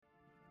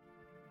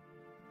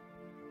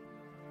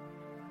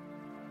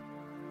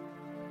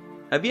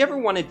Have you ever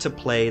wanted to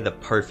play the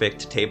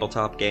perfect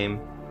tabletop game,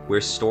 where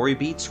story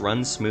beats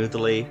run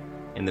smoothly,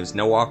 and there's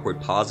no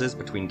awkward pauses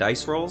between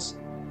dice rolls?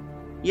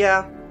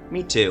 Yeah,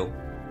 me too.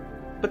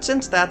 But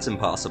since that's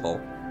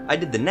impossible, I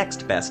did the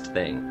next best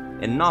thing,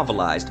 and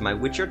novelized my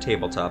Witcher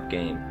tabletop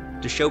game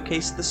to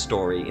showcase the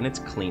story in its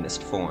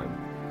cleanest form.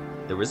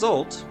 The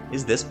result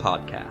is this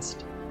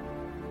podcast.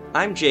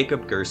 I'm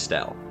Jacob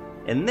Gerstel,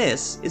 and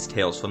this is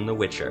Tales from the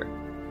Witcher,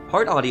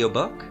 part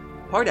audiobook,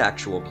 part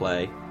actual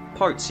play,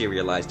 part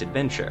serialized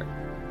adventure,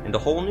 and a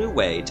whole new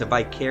way to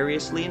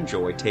vicariously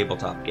enjoy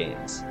tabletop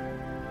games.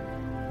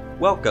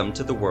 Welcome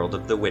to the world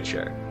of The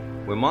Witcher,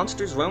 where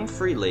monsters roam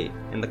freely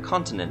and the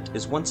continent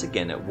is once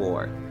again at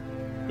war.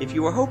 If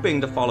you were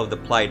hoping to follow the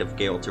plight of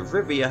Geralt of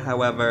Rivia,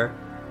 however,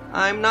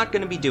 I'm not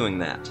going to be doing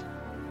that.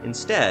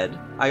 Instead,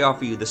 I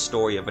offer you the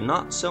story of a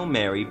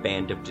not-so-merry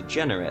band of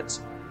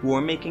degenerates who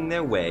are making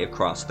their way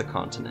across the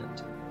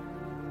continent.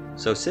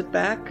 So sit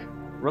back,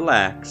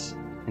 relax,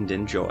 and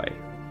enjoy.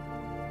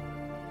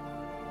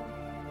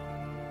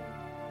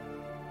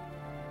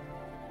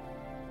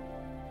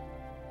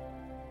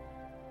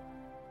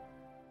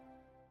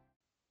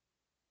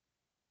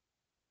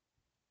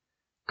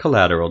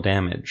 Collateral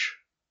Damage.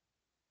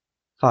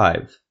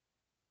 5.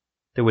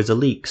 There was a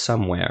leak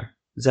somewhere.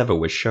 Zeva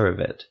was sure of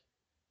it.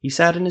 He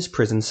sat in his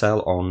prison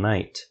cell all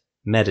night,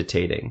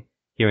 meditating,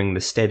 hearing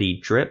the steady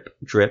drip,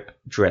 drip,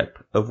 drip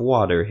of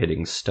water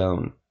hitting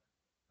stone.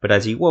 But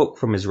as he woke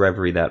from his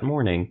reverie that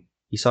morning,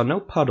 he saw no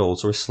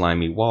puddles or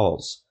slimy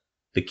walls.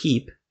 The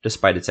keep,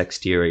 despite its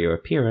exterior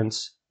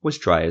appearance, was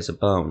dry as a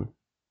bone.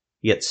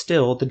 Yet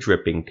still the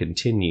dripping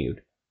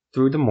continued,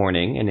 through the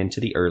morning and into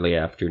the early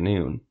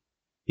afternoon.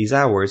 These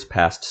hours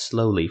passed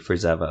slowly for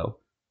Zevo.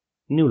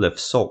 Nulif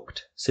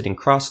sulked, sitting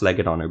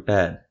cross-legged on her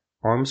bed,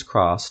 arms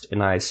crossed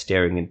and eyes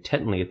staring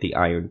intently at the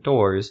iron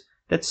doors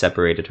that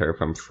separated her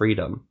from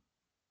freedom.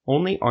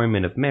 Only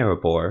Armin of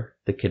Maribor,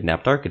 the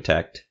kidnapped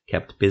architect,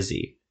 kept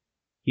busy.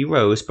 He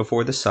rose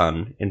before the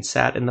sun and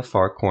sat in the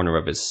far corner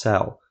of his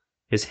cell,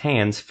 his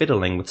hands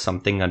fiddling with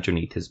something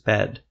underneath his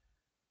bed.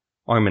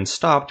 Armin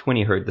stopped when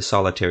he heard the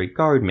solitary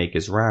guard make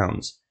his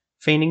rounds,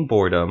 feigning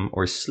boredom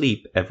or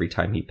sleep every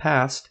time he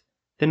passed,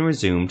 then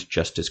resumed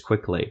just as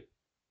quickly.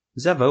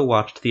 Zevo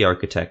watched the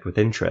architect with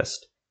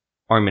interest.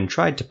 Armin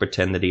tried to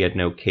pretend that he had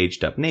no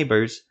caged-up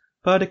neighbors,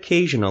 but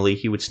occasionally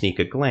he would sneak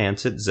a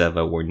glance at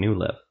Zevo or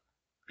Nulif.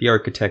 The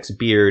architect's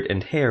beard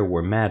and hair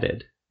were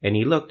matted, and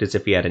he looked as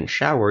if he hadn't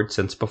showered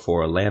since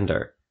before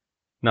Alander.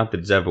 Not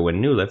that Zevo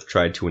and Nulif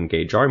tried to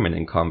engage Armin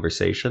in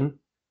conversation.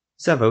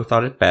 Zevo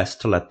thought it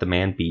best to let the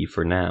man be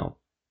for now.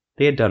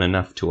 They had done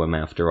enough to him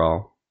after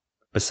all.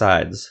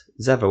 Besides,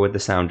 Zevo had the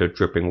sound of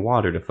dripping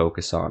water to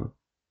focus on.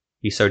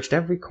 He searched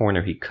every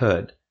corner he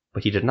could,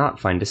 but he did not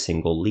find a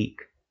single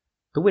leak.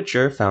 The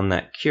Witcher found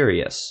that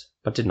curious,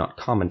 but did not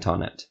comment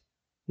on it.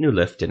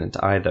 Nulif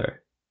didn't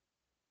either.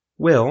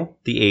 Will,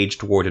 the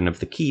aged warden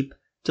of the keep,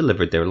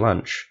 delivered their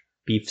lunch,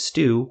 beef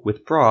stew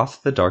with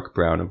broth the dark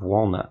brown of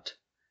walnut.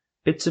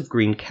 Bits of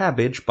green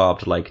cabbage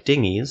bobbed like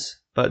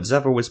dinghies, but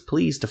Zevo was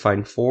pleased to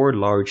find 4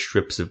 large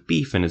strips of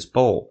beef in his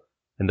bowl,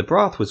 and the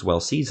broth was well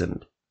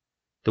seasoned.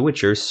 The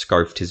Witcher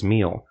scarfed his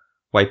meal,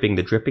 wiping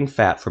the dripping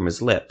fat from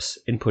his lips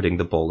and putting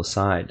the bowl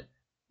aside.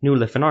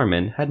 Nulif and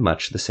Armin had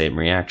much the same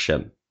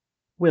reaction.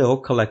 Will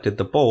collected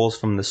the bowls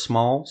from the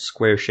small,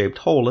 square-shaped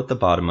hole at the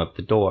bottom of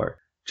the door,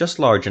 just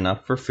large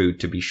enough for food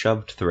to be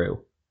shoved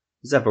through.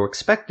 Zevo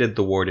expected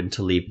the warden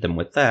to leave them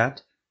with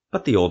that,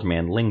 but the old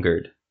man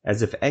lingered,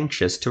 as if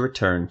anxious to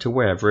return to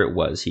wherever it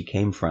was he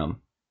came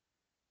from.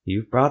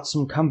 "You've brought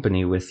some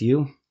company with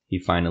you," he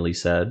finally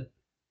said.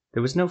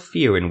 There was no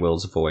fear in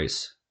Will's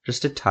voice,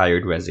 just a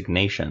tired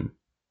resignation.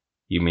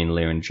 "You mean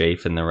Lear and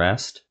Jafe and the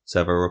rest?"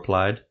 Zevo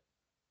replied.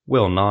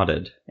 Will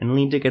nodded, and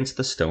leaned against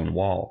the stone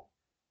wall.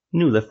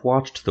 Nulif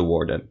watched the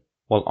warden,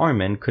 while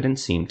Armin couldn't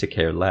seem to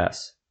care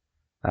less.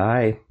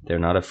 "Aye, they're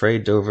not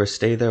afraid to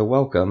overstay their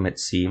welcome, it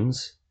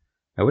seems.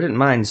 I wouldn't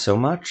mind so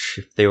much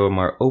if they were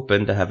more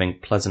open to having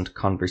pleasant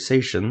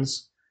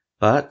conversations,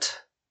 but—"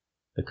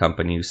 "The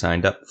company you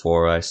signed up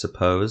for, I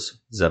suppose,"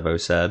 Zevo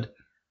said.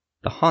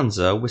 The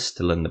Hansa was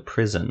still in the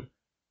prison,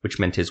 which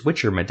meant his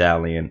Witcher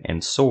medallion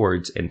and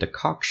swords and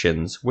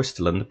decoctions were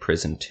still in the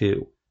prison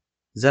too.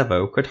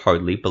 Zevo could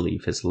hardly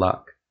believe his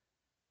luck.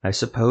 "I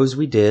suppose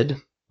we did,"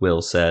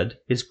 Will said,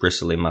 his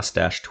bristly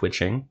mustache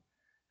twitching.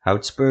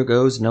 "Hautsburg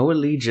owes no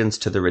allegiance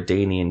to the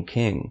Redanian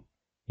king.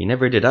 He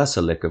never did us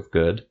a lick of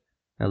good.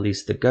 At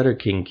least the Gutter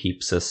King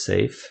keeps us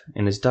safe,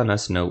 and has done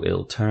us no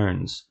ill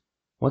turns.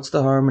 What's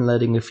the harm in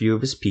letting a few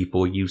of his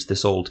people use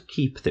this old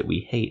keep that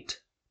we hate?"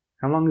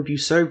 "How long have you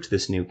served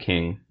this new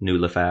king?"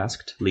 Nulif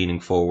asked, leaning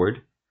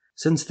forward.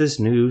 "Since this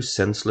new,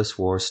 senseless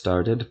war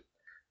started.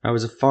 I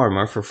was a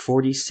farmer for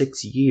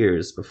 46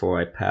 years before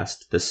I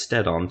passed the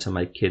stead on to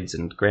my kids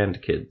and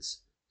grandkids.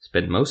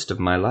 Spent most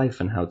of my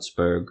life in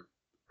Hautsburg."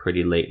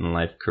 "Pretty late in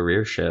life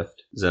career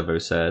shift,"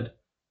 Zevo said.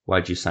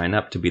 "Why'd you sign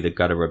up to be the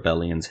Gutter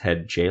Rebellion's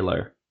head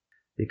jailer?"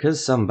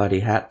 "Because somebody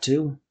had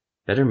to.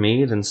 Better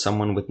me than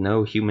someone with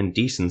no human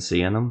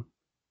decency in 'em."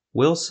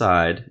 Will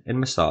sighed and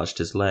massaged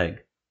his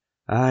leg.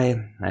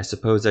 I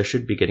suppose I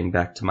should be getting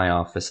back to my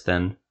office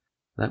then.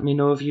 Let me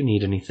know if you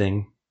need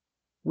anything."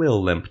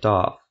 Will limped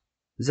off.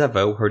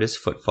 Zevo heard his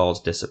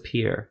footfalls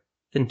disappear,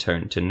 then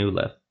turned to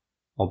Newlif.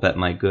 "I'll bet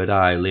my good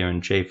eye Lear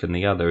and Jafe and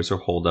the others are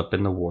holed up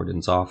in the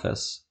warden's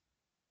office."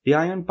 The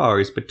iron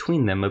bars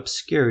between them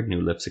obscured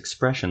Newlif's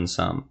expression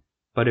some,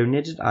 but her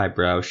knitted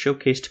eyebrows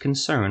showcased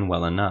concern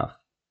well enough.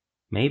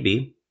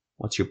 "Maybe.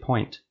 What's your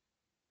point?"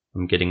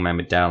 "I'm getting my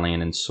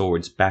medallion and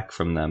swords back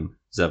from them,"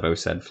 Zevo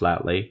said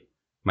flatly.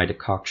 "My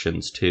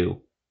decoctions,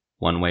 too.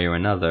 One way or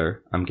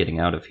another, I'm getting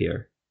out of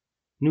here."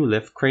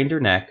 Newlif craned her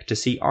neck to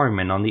see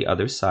Armin on the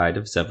other side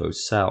of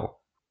Zevo's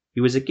cell.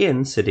 He was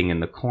again sitting in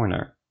the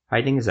corner,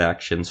 hiding his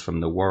actions from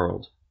the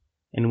world.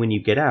 "And when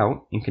you get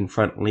out and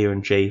confront Lear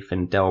and Jafe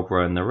and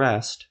Delbra and the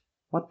rest,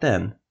 what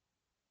then?"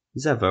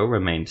 Zevo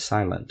remained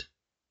silent.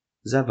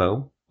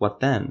 "Zevo, what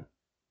then?"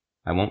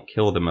 "I won't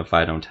kill them if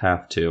I don't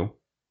have to.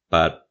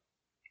 But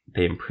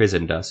they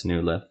imprisoned us,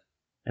 Newlif,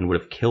 and would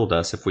have killed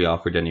us if we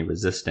offered any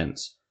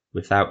resistance,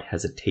 without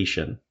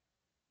hesitation.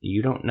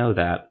 You don't know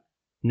that."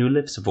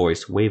 Newlif's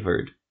voice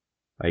wavered.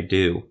 "I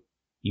do."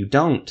 "You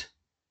don't!"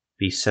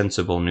 "Be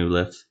sensible,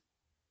 Newlif."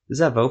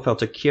 Zevo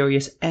felt a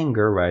curious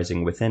anger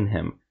rising within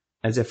him,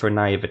 as if her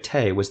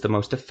naivete was the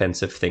most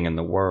offensive thing in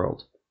the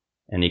world.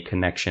 "Any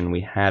connection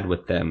we had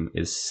with them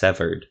is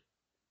severed.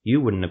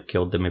 You wouldn't have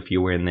killed them if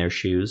you were in their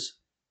shoes."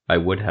 "I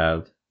would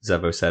have,"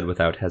 Zevo said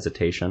without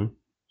hesitation.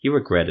 He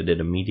regretted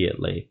it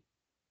immediately.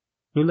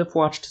 Newlif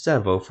watched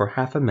Zevo for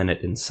half a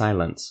minute in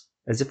silence,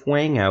 as if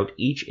weighing out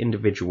each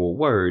individual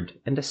word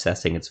and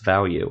assessing its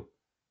value.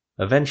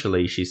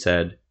 Eventually she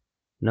said,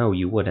 "No,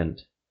 you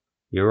wouldn't."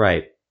 "You're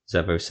right,"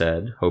 Zevo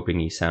said, hoping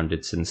he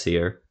sounded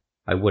sincere.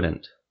 "I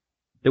wouldn't."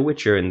 The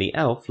Witcher and the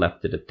elf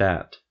left it at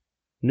that.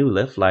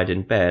 Newlif lied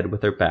in bed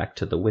with her back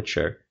to the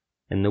Witcher,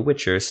 and the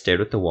Witcher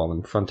stared at the wall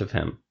in front of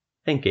him,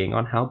 thinking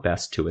on how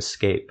best to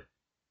escape.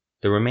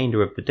 The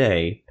remainder of the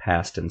day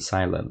passed in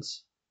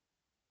silence.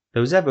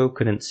 Though Zevo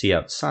couldn't see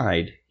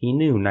outside, he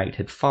knew night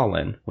had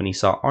fallen when he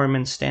saw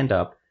Armin stand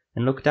up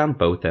and look down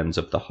both ends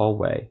of the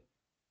hallway.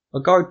 A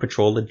guard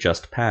patrol had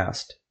just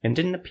passed, and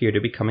didn't appear to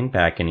be coming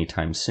back any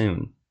time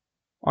soon.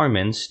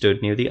 Armin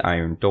stood near the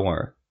iron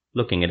door,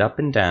 looking it up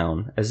and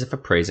down as if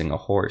appraising a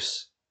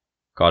horse.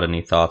 "Got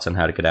any thoughts on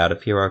how to get out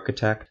of here,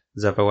 Architect?"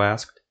 Zevo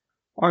asked.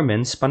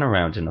 Armin spun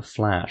around in a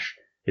flash,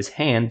 his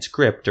hands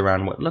gripped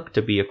around what looked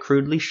to be a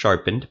crudely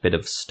sharpened bit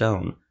of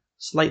stone,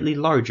 slightly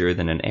larger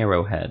than an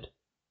arrowhead.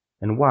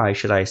 "And why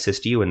should I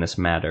assist you in this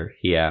matter?"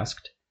 he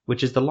asked,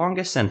 which is the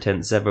longest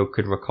sentence Zevo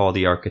could recall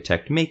the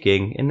architect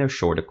making in their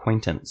short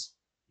acquaintance.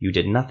 "You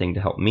did nothing to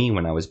help me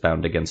when I was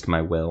bound against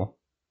my will."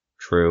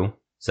 "True,"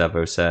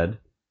 Zevo said.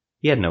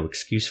 He had no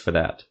excuse for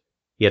that.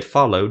 He had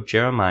followed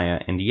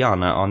Jeremiah and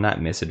Yana on that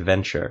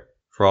misadventure,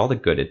 for all the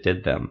good it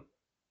did them.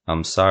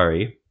 "I'm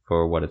sorry,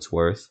 for what it's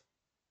worth."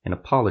 "An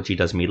apology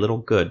does me little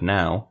good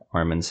now,"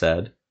 Armin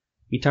said.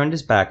 He turned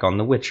his back on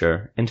the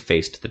Witcher and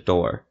faced the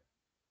door.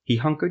 He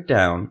hunkered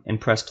down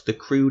and pressed the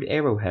crude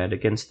arrowhead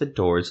against the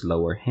door's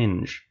lower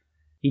hinge.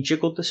 He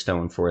jiggled the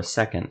stone for a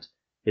second,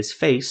 his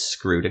face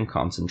screwed in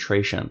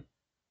concentration.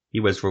 He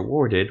was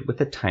rewarded with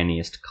the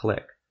tiniest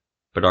click,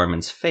 but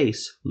Armin's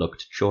face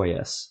looked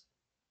joyous.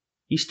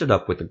 He stood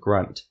up with a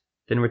grunt,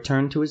 then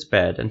returned to his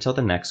bed until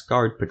the next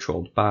guard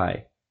patrolled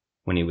by.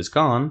 When he was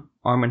gone,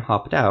 Armin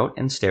hopped out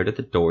and stared at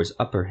the door's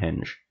upper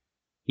hinge.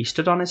 He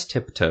stood on his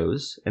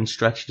tiptoes and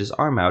stretched his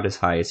arm out as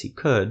high as he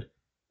could,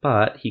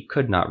 but he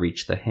could not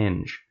reach the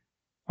hinge.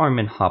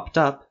 Armin hopped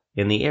up,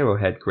 and the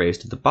arrowhead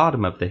grazed the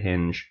bottom of the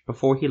hinge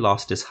before he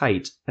lost his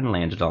height and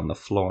landed on the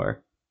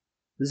floor.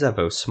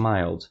 Zevo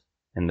smiled,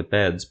 and the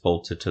beds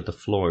bolted to the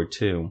floor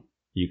too.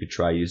 "You could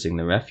try using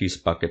the refuse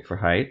bucket for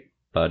height,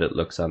 but it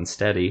looks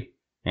unsteady,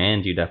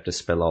 and you'd have to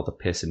spill all the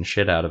piss and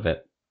shit out of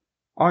it."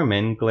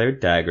 Armin glared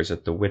daggers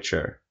at the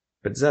Witcher,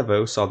 but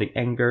Zevo saw the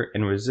anger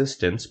and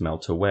resistance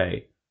melt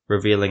away,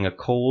 revealing a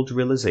cold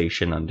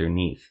realization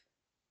underneath.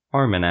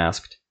 Armin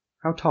asked,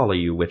 "How tall are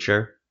you,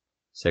 Witcher?"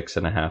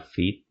 6.5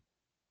 feet.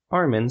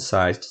 Armin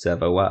sized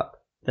Zevo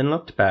up, then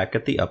looked back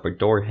at the upper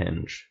door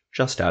hinge,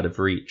 just out of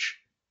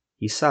reach.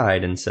 He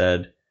sighed and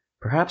said,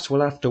 "Perhaps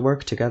we'll have to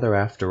work together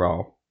after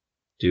all."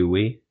 "Do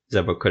we?"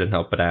 Zevo couldn't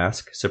help but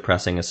ask,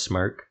 suppressing a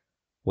smirk.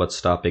 "What's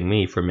stopping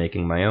me from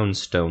making my own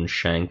stone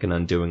shank and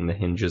undoing the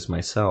hinges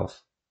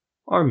myself?"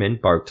 Armin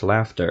barked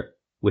laughter,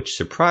 which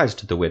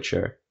surprised the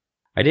Witcher.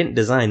 "I didn't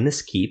design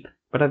this keep,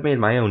 but I've made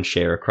my own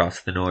share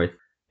across the north,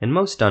 and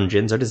most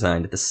dungeons are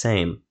designed the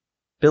same.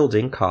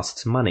 Building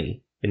costs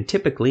money, and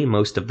typically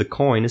most of the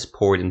coin is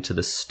poured into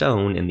the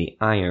stone in the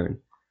iron."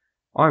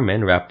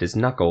 Armin rapped his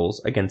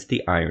knuckles against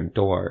the iron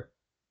door.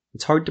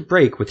 "It's hard to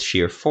break with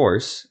sheer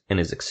force, and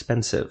is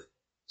expensive,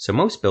 so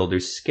most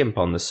builders skimp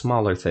on the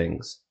smaller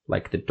things,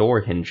 like the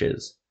door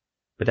hinges.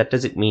 But that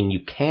doesn't mean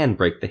you can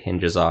break the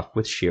hinges off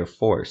with sheer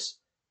force.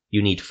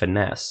 You need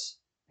finesse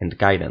and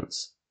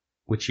guidance,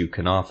 which you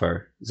can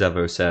offer,"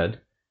 Zevo said.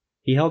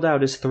 He held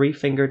out his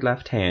 3-fingered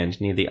left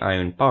hand near the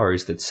iron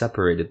bars that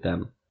separated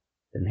them.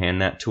 "Then hand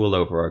that tool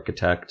over,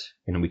 Architect,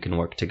 and we can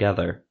work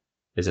together.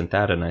 Isn't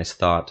that a nice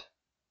thought?"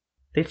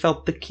 They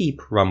felt the keep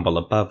rumble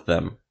above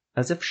them,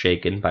 as if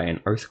shaken by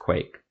an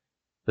earthquake.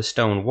 The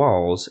stone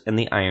walls and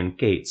the iron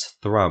gates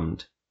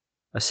thrummed.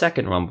 A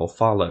second rumble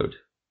followed,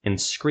 and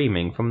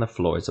screaming from the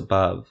floors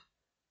above.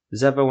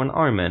 Zevo and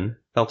Armin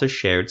felt a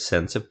shared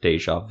sense of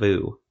déjà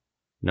vu.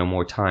 "No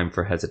more time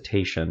for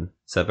hesitation,"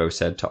 Zevo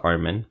said to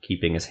Armin,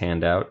 keeping his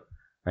hand out.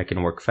 "I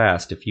can work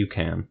fast if you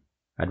can.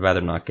 I'd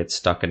rather not get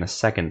stuck in a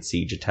second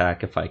siege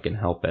attack if I can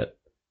help it."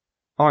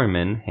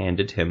 Armin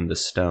handed him the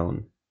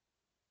stone.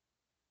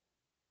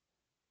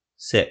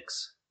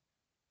 6.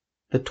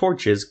 The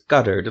torches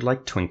guttered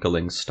like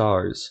twinkling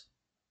stars.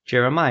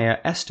 Jeremiah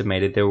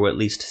estimated there were at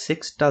least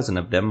 6 dozen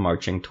of them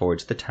marching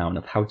towards the town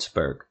of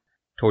Hautsburg,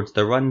 towards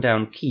the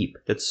run-down keep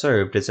that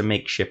served as a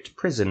makeshift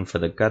prison for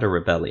the gutter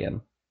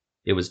rebellion.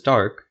 It was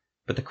dark,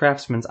 but the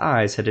craftsman's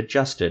eyes had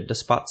adjusted to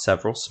spot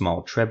several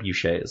small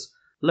trebuchets,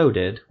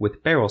 loaded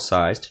with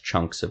barrel-sized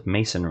chunks of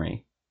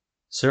masonry.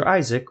 Sir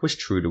Isaac was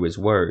true to his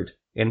word,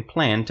 and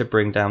planned to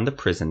bring down the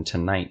prison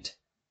tonight.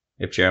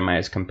 If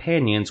Jeremiah's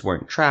companions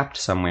weren't trapped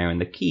somewhere in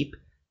the keep,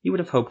 he would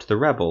have hoped the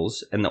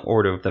rebels and the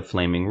Order of the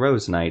Flaming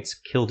Rose Knights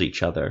killed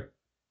each other.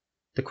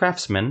 The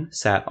craftsman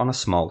sat on a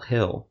small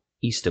hill,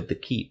 east of the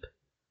keep.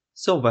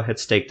 Silva had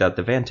staked out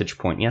the vantage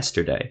point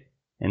yesterday,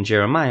 and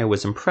Jeremiah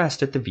was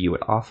impressed at the view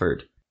it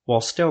offered,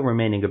 while still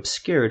remaining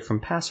obscured from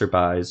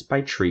passerbys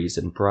by trees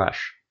and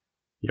brush.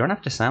 "You don't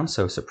have to sound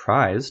so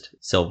surprised,"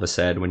 Silva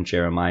said when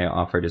Jeremiah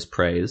offered his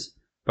praise,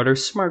 but her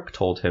smirk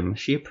told him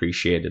she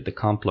appreciated the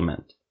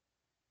compliment.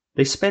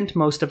 They spent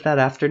most of that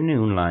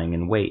afternoon lying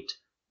in wait,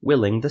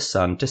 willing the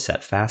sun to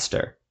set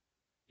faster.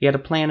 He had a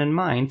plan in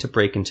mind to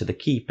break into the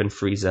keep and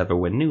free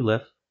Zevo and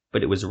Newliff,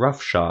 but it was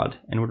roughshod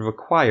and would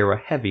require a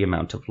heavy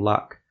amount of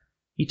luck.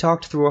 He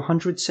talked through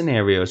 100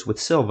 scenarios with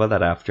Silva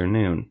that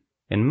afternoon,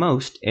 and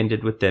most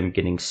ended with them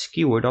getting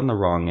skewered on the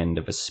wrong end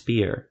of a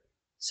spear.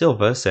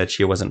 Silva said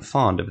she wasn't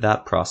fond of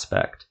that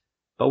prospect.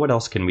 "But what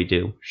else can we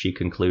do?" she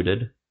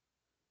concluded.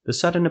 The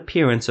sudden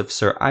appearance of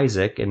Sir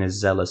Isaac and his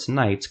zealous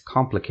knights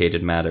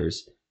complicated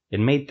matters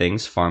and made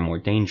things far more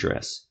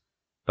dangerous.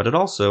 But it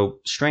also,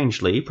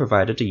 strangely,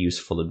 provided a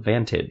useful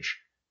advantage: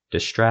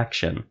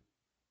 distraction.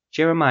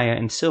 Jeremiah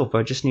and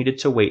Silva just needed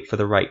to wait for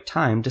the right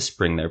time to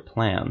spring their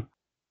plan.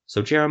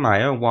 So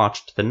Jeremiah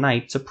watched the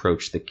knights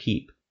approach the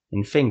keep,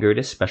 and fingered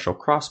a special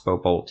crossbow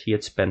bolt he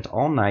had spent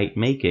all night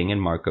making in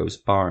Marco's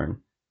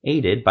barn,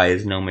 aided by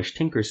his gnomish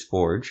tinker's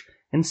forge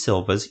and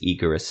Silva's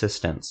eager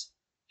assistance.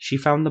 She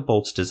found the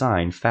bolt's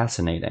design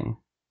fascinating.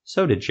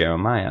 So did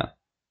Jeremiah.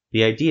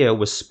 The idea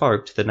was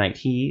sparked the night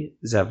he,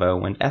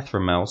 Zevo, and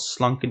Ethramel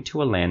slunk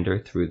into a lander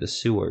through the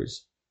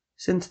sewers.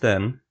 Since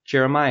then,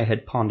 Jeremiah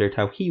had pondered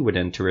how he would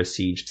enter a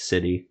sieged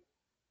city.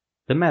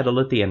 The metal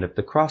at the end of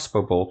the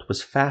crossbow bolt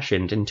was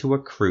fashioned into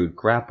a crude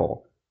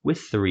grapple, with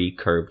 3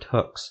 curved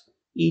hooks,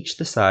 each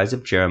the size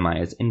of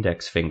Jeremiah's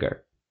index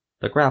finger.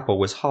 The grapple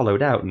was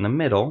hollowed out in the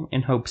middle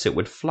in hopes it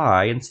would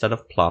fly instead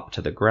of plop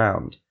to the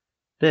ground.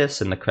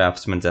 This, in the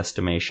craftsman's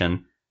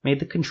estimation,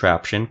 made the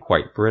contraption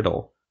quite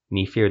brittle, and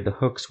he feared the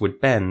hooks would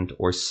bend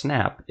or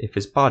snap if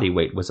his body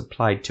weight was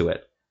applied to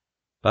it.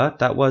 But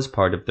that was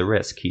part of the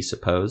risk, he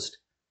supposed.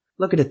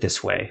 "Look at it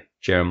this way,"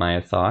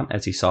 Jeremiah thought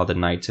as he saw the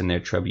knights in their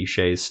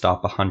trebuchets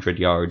stop 100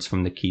 yards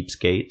from the keep's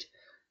gate.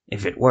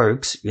 "If it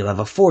works, you'll have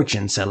a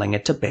fortune selling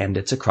it to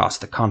bandits across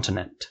the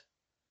continent."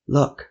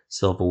 "Look,"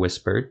 Silva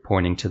whispered,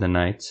 pointing to the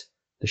knights.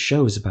 "The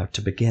show's about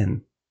to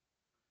begin."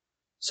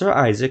 Sir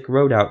Isaac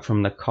rode out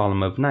from the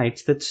column of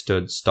knights that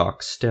stood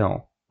stock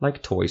still,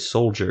 like toy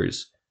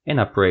soldiers, an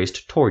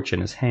upraised torch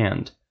in his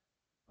hand.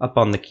 Up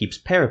on the keep's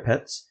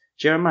parapets,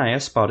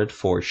 Jeremiah spotted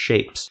 4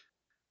 shapes.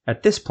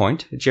 At this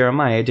point,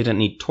 Jeremiah didn't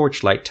need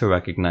torchlight to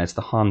recognize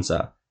the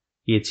Hansa.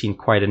 He had seen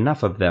quite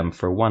enough of them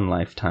for one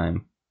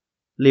lifetime.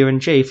 Liran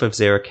Jafe of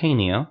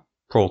Zeracania,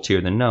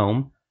 Proltir the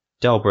Gnome,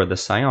 Delbra the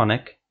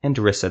Psionic, and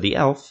Rissa the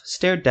Elf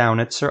stared down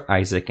at Sir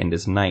Isaac and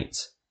his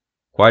knights.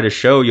 "Quite a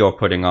show you're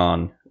putting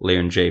on,"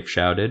 Liran Jafe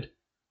shouted.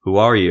 "Who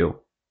are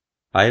you?"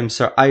 "I am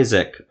Sir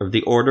Isaac of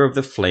the Order of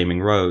the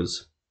Flaming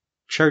Rose."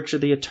 "Church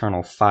of the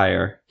Eternal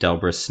Fire,"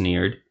 Delbra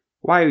sneered.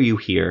 "Why are you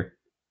here?"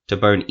 "To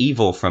burn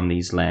evil from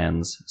these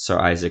lands," Sir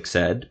Isaac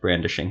said,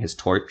 brandishing his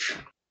torch.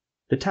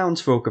 The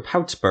townsfolk of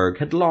Hautsburg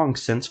had long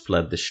since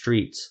fled the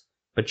streets,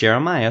 but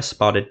Jeremiah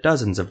spotted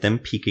dozens of them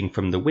peeking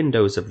from the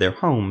windows of their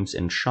homes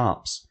and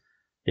shops.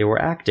 They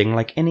were acting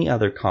like any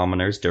other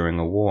commoners during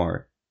a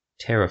war,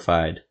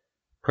 terrified.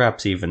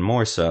 Perhaps even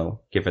more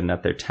so, given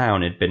that their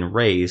town had been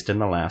razed in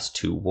the last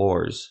 2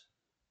 wars.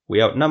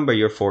 "We outnumber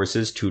your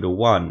forces 2 to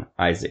 1,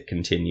 Isaac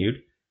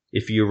continued.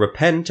 "If you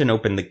repent and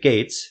open the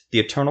gates, the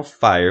Eternal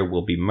Fire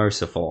will be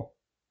merciful."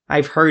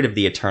 "I've heard of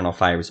the Eternal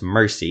Fire's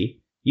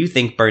mercy. You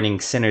think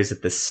burning sinners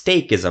at the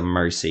stake is a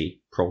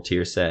mercy,"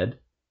 Proltir said.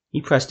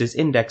 He pressed his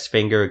index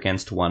finger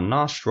against one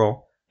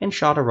nostril and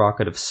shot a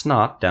rocket of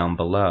snot down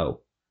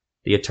below.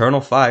 "The Eternal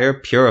Fire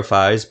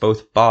purifies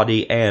both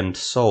body and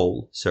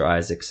soul," Sir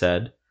Isaac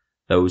said.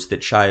 "Those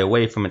that shy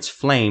away from its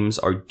flames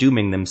are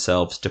dooming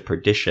themselves to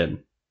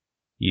perdition."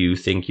 "You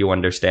think you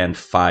understand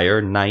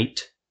fire,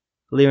 knight?"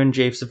 Liran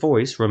Jafe's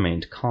voice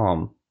remained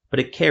calm. but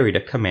it carried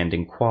a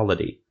commanding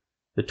quality.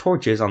 The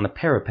torches on the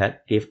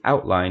parapet gave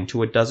outline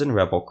to a dozen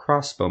rebel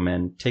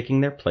crossbowmen taking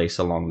their place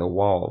along the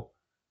wall.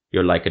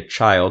 "You're like a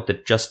child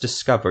that just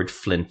discovered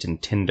flint and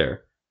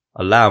tinder.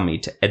 Allow me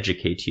to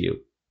educate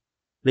you."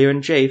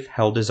 Liren Jafe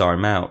held his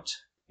arm out,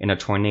 and a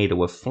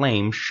tornado of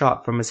flame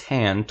shot from his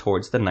hand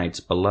towards the knights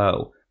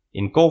below,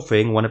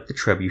 engulfing one of the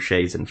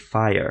trebuchets in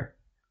fire.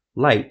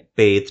 Light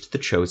bathed the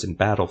chosen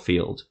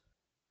battlefield.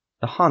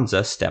 The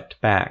Hansa stepped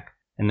back,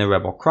 and the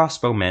rebel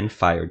crossbowmen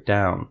fired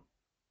down.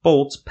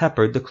 Bolts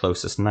peppered the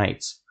closest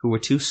knights, who were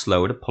too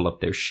slow to pull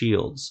up their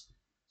shields.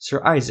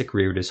 Sir Isaac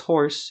reared his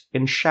horse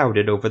and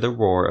shouted over the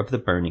roar of the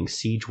burning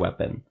siege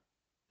weapon.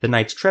 The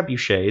knights'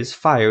 trebuchets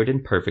fired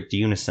in perfect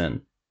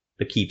unison.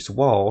 The keep's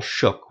wall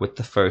shook with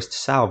the first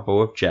salvo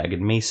of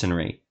jagged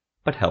masonry,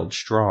 but held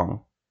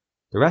strong.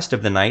 The rest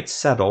of the knights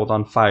settled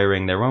on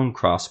firing their own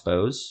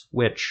crossbows,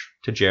 which,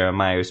 to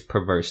Jeremiah's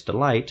perverse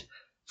delight,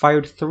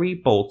 fired 3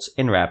 bolts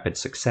in rapid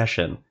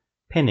succession,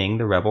 pinning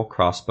the rebel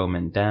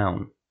crossbowmen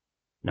down.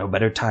 "No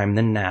better time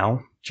than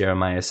now,"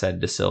 Jeremiah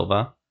said to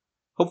Silva.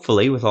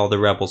 Hopefully, with all the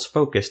rebels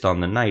focused on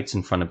the knights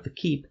in front of the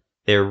keep,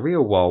 their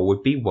rear wall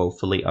would be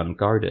woefully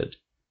unguarded.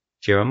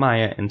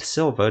 Jeremiah and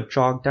Silva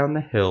jogged down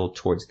the hill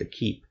towards the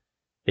keep.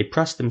 They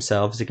pressed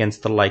themselves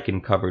against the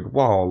lichen-covered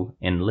wall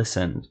and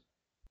listened.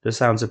 The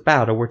sounds of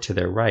battle were to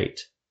their right.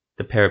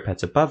 The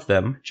parapets above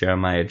them,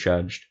 Jeremiah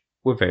judged,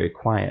 were very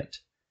quiet.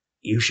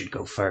 "You should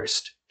go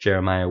first,"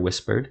 Jeremiah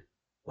whispered.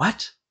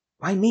 "What?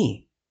 Why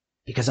me?"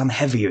 "Because I'm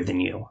heavier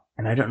than you,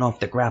 and I don't know if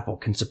the grapple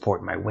can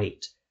support my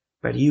weight.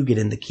 Better you get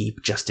in the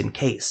keep just in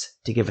case,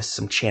 to give us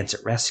some chance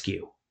at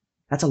rescue."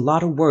 "That's a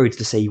lot of words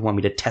to say you want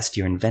me to test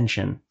your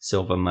invention,"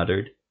 Silva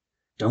muttered.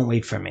 "Don't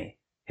wait for me.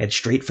 Head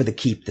straight for the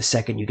keep the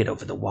second you get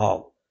over the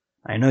wall.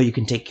 I know you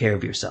can take care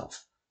of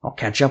yourself. I'll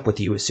catch up with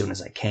you as soon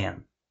as I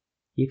can."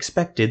 He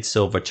expected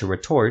Silva to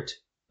retort,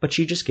 but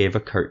she just gave a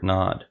curt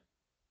nod.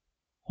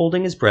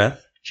 Holding his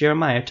breath,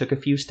 Jeremiah took a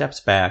few steps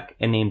back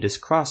and aimed his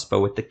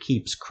crossbow at the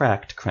keep's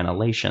cracked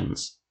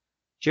crenellations.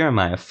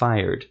 Jeremiah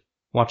fired,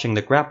 watching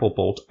the grapple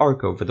bolt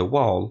arc over the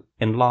wall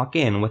and lock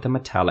in with a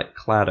metallic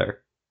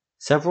clatter.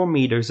 Several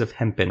meters of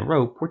hempen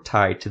rope were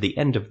tied to the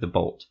end of the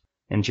bolt,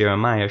 and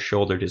Jeremiah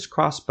shouldered his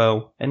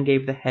crossbow and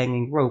gave the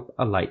hanging rope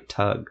a light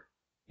tug.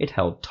 It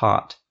held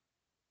taut.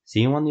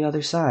 "See you on the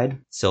other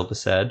side," Silva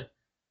said.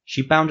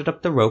 She bounded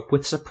up the rope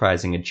with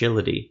surprising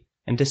agility,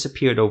 and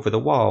disappeared over the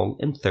wall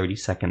in 30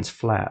 seconds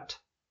flat.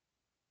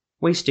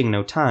 Wasting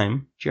no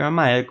time,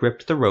 Jeremiah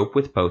gripped the rope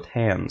with both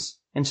hands,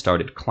 and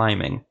started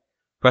climbing,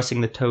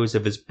 pressing the toes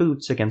of his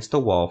boots against the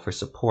wall for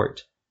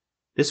support.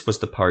 This was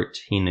the part,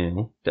 he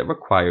knew, that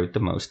required the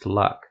most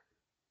luck.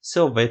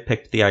 Silva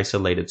picked the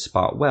isolated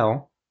spot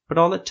well, but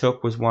all it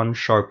took was one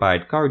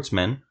sharp-eyed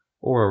guardsman,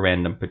 or a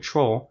random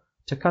patrol,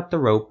 to cut the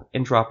rope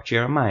and drop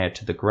Jeremiah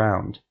to the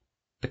ground.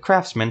 The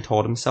craftsman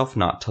told himself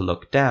not to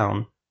look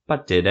down,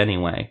 but did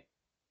anyway.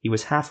 He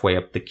was halfway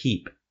up the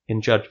keep,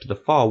 and judged the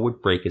fall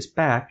would break his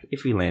back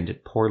if he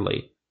landed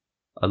poorly.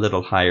 A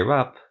little higher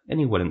up, and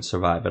he wouldn't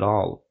survive at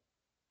all.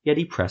 Yet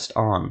he pressed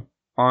on,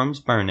 arms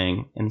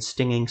burning and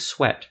stinging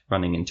sweat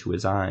running into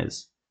his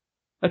eyes.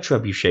 A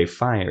trebuchet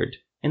fired,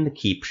 and the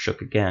keep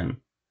shook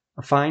again.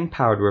 A fine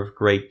powder of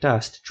grey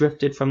dust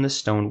drifted from the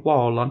stone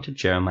wall onto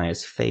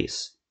Jeremiah's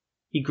face.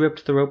 He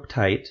gripped the rope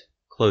tight,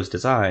 closed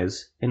his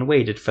eyes, and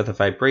waited for the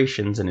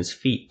vibrations in his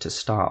feet to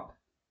stop.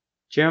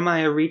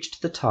 Jeremiah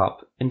reached the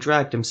top and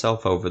dragged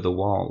himself over the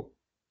wall.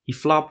 He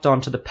flopped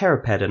onto the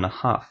parapet in a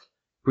huff,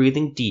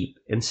 breathing deep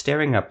and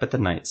staring up at the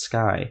night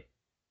sky.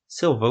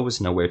 Silva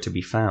was nowhere to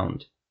be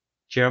found.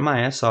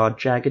 Jeremiah saw a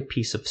jagged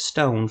piece of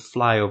stone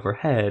fly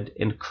overhead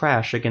and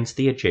crash against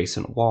the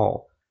adjacent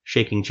wall,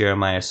 shaking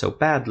Jeremiah so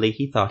badly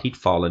he thought he'd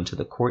fall into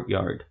the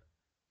courtyard.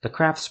 The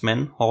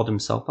craftsman hauled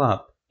himself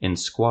up and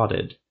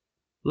squatted.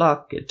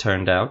 Luck, it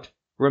turned out,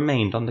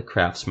 remained on the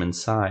craftsman's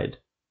side.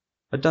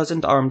 A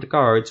dozen armed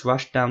guards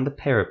rushed down the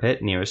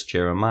parapet nearest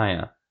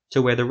Jeremiah,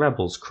 to where the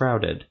rebels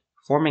crowded,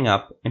 forming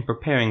up and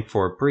preparing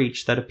for a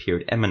breach that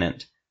appeared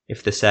imminent,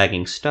 if the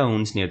sagging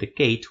stones near the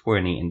gate were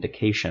any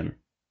indication.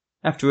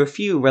 After a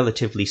few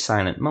relatively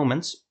silent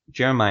moments,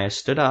 Jeremiah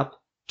stood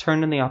up,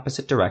 turned in the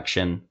opposite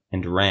direction,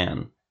 and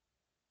ran.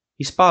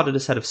 He spotted a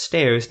set of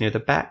stairs near the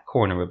back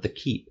corner of the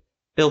keep,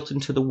 built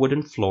into the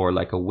wooden floor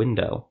like a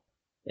window.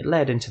 It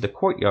led into the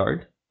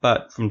courtyard,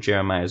 but, from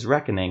Jeremiah's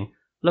reckoning,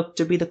 looked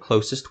to be the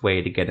closest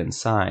way to get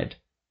inside.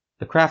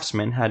 The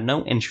craftsman had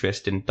no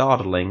interest in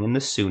dawdling in the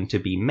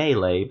soon-to-be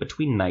melee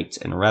between knights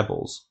and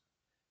rebels.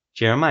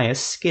 Jeremiah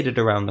skidded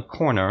around the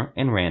corner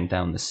and ran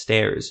down the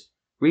stairs,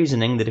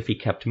 reasoning that if he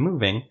kept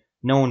moving,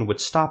 no one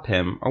would stop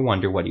him or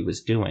wonder what he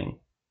was doing.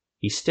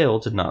 He still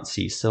did not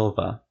see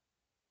Silva.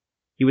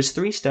 He was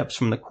 3 steps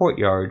from the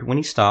courtyard when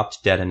he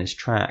stopped dead in his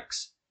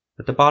tracks.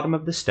 At the bottom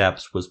of the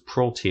steps was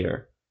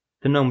Proltir.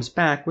 The gnome's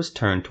back was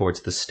turned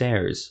towards the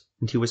stairs,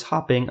 and he was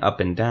hopping up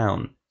and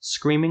down,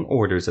 screaming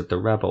orders at the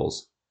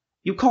rebels.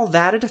 "You call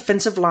that a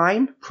defensive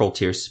line?"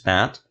 Proltir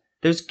spat.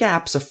 "There's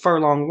gaps a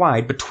furlong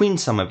wide between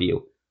some of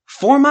you.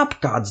 Form up,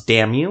 gods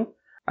damn you!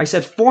 I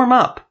said form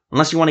up!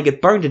 unless you want to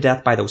get burned to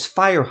death by those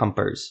fire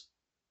humpers."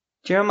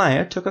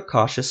 Jeremiah took a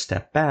cautious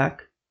step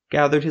back,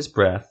 gathered his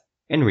breath,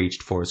 and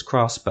reached for his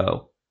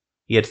crossbow.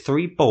 He had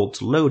 3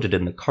 bolts loaded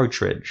in the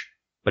cartridge,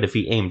 but if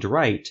he aimed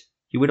right,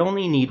 he would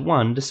only need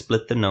one to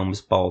split the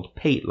gnome's bald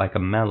pate like a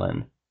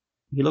melon.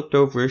 He looked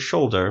over his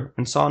shoulder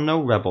and saw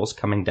no rebels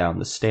coming down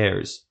the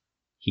stairs.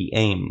 He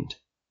aimed.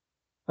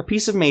 A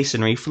piece of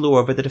masonry flew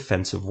over the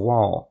defensive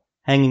wall,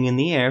 hanging in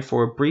the air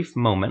for a brief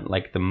moment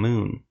like the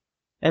moon.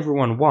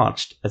 Everyone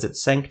watched as it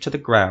sank to the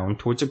ground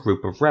towards a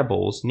group of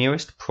rebels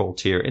nearest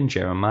Proltir and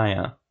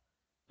Jeremiah.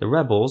 The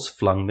rebels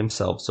flung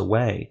themselves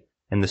away,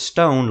 and the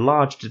stone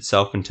lodged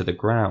itself into the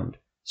ground,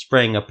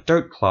 spraying up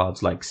dirt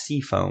clods like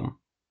sea foam.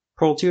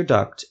 Proltir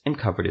ducked and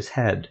covered his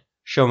head,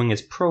 showing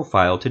his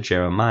profile to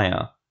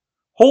Jeremiah.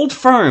 "Hold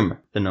firm!"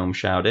 the gnome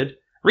shouted.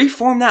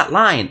 "Reform that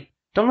line!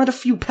 Don't let a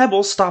few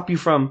pebbles stop you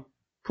from—"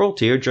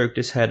 Proltir jerked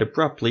his head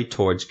abruptly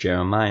towards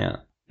Jeremiah,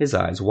 his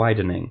eyes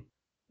widening.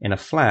 In a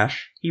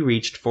flash, he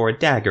reached for a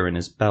dagger in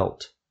his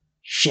belt.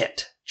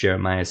 "Shit!"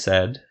 Jeremiah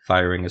said,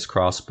 firing his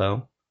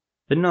crossbow.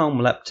 The gnome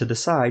leapt to the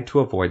side to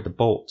avoid the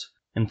bolt,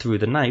 and threw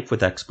the knife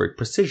with expert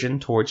precision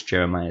towards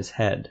Jeremiah's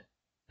head.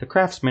 The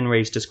craftsman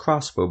raised his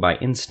crossbow by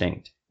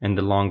instinct, and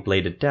the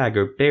long-bladed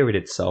dagger buried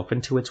itself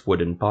into its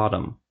wooden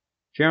bottom.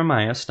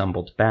 Jeremiah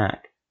stumbled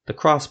back, the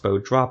crossbow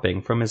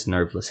dropping from his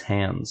nerveless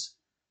hands.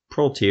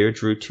 Proltir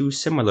drew 2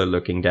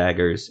 similar-looking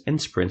daggers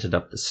and sprinted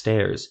up the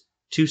stairs,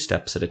 2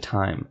 steps at a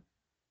time.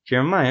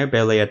 Jeremiah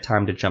barely had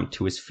time to jump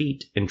to his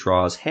feet and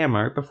draw his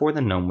hammer before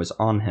the gnome was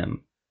on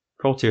him.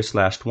 Proltir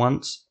slashed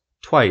once,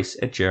 twice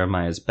at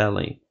Jeremiah's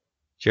belly.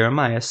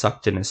 Jeremiah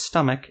sucked in his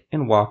stomach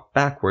and walked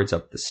backwards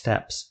up the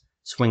steps,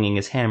 swinging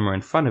his hammer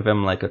in front of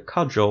him like a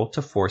cudgel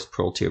to force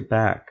Proltir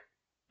back.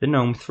 The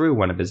gnome threw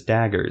one of his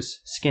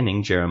daggers,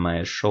 skinning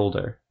Jeremiah's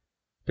shoulder.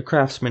 The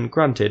craftsman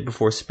grunted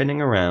before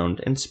spinning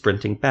around and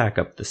sprinting back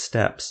up the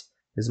steps,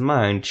 his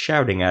mind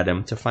shouting at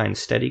him to find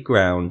steady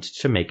ground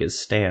to make his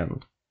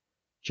stand.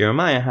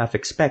 Jeremiah half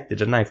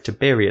expected a knife to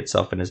bury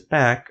itself in his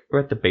back or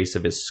at the base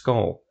of his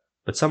skull,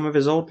 but some of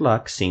his old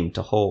luck seemed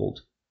to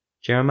hold.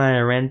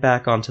 Jeremiah ran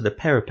back onto the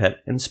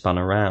parapet and spun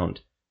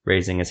around,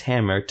 raising his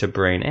hammer to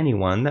brain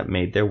anyone that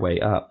made their way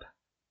up.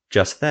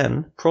 Just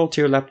then,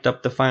 Proltir leapt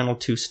up the final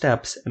 2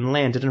 steps and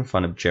landed in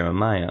front of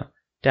Jeremiah,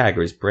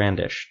 daggers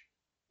brandished.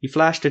 He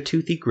flashed a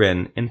toothy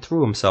grin and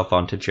threw himself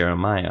onto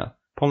Jeremiah,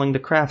 pulling the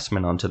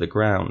craftsman onto the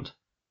ground.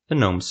 The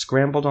gnome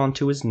scrambled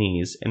onto his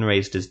knees and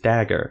raised his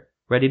dagger,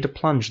 ready to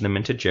plunge them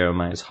into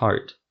Jeremiah's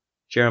heart.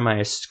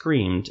 Jeremiah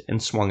screamed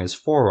and swung his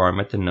forearm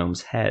at the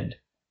gnome's head.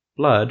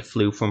 Blood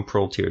flew from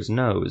Proltir's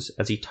nose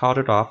as he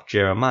tottered off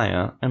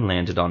Jeremiah and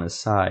landed on his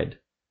side.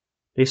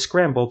 They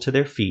scrambled to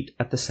their feet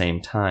at the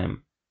same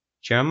time.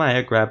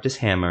 Jeremiah grabbed his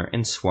hammer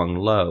and swung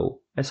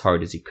low, as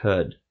hard as he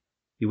could.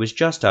 He was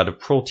just out of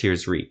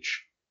Proltir's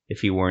reach.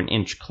 If he were an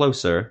inch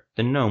closer,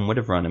 the gnome would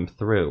have run him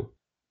through.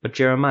 But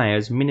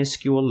Jeremiah's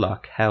minuscule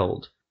luck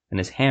held, and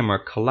his hammer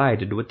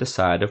collided with the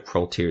side of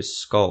Proltir's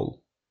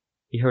skull.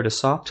 He heard a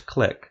soft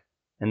click,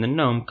 and the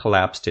gnome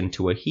collapsed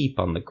into a heap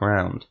on the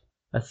ground,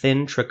 a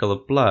thin trickle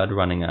of blood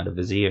running out of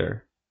his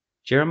ear.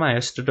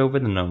 Jeremiah stood over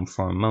the gnome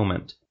for a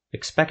moment,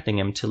 expecting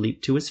him to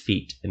leap to his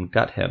feet and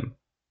gut him.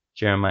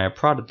 Jeremiah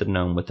prodded the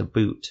gnome with a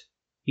boot.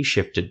 He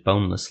shifted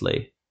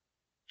bonelessly.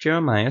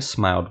 Jeremiah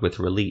smiled with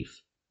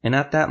relief, and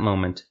at that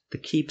moment the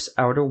keep's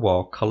outer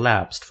wall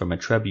collapsed from a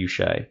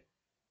trebuchet.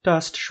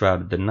 Dust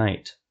shrouded the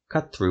night,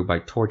 cut through by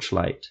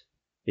torchlight.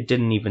 It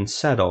didn't even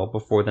settle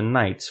before the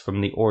knights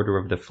from the Order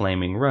of the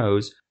Flaming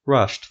Rose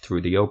rushed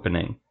through the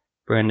opening,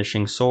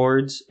 brandishing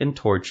swords and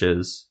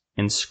torches,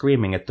 and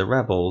screaming at the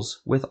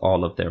rebels with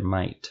all of their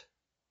might.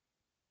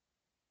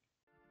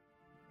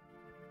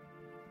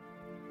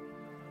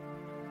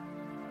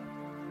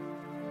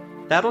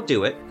 That'll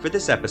do it for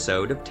this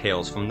episode of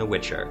Tales from the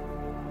Witcher.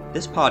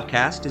 This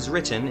podcast is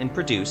written and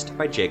produced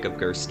by Jacob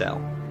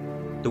Gerstel.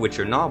 The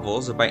Witcher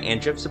novels are by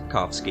Andrzej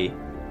Sapkowski,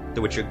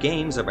 The Witcher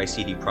games are by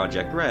CD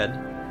Projekt Red,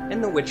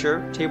 and The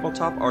Witcher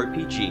Tabletop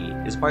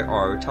RPG is by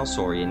R.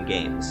 Talsorian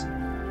Games.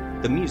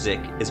 The music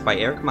is by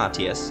Eric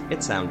Matias at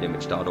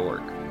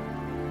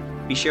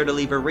soundimage.org. Be sure to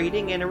leave a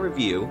rating and a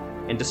review,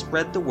 and to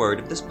spread the word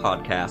of this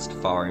podcast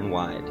far and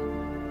wide.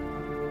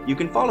 You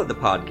can follow the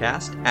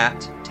podcast at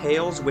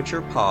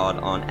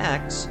TalesWitcherPod on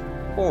X,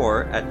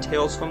 or at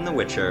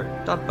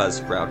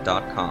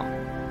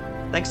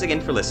talesfromthewitcher.buzzsprout.com. Thanks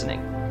again for listening,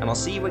 and I'll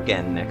see you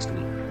again next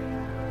week.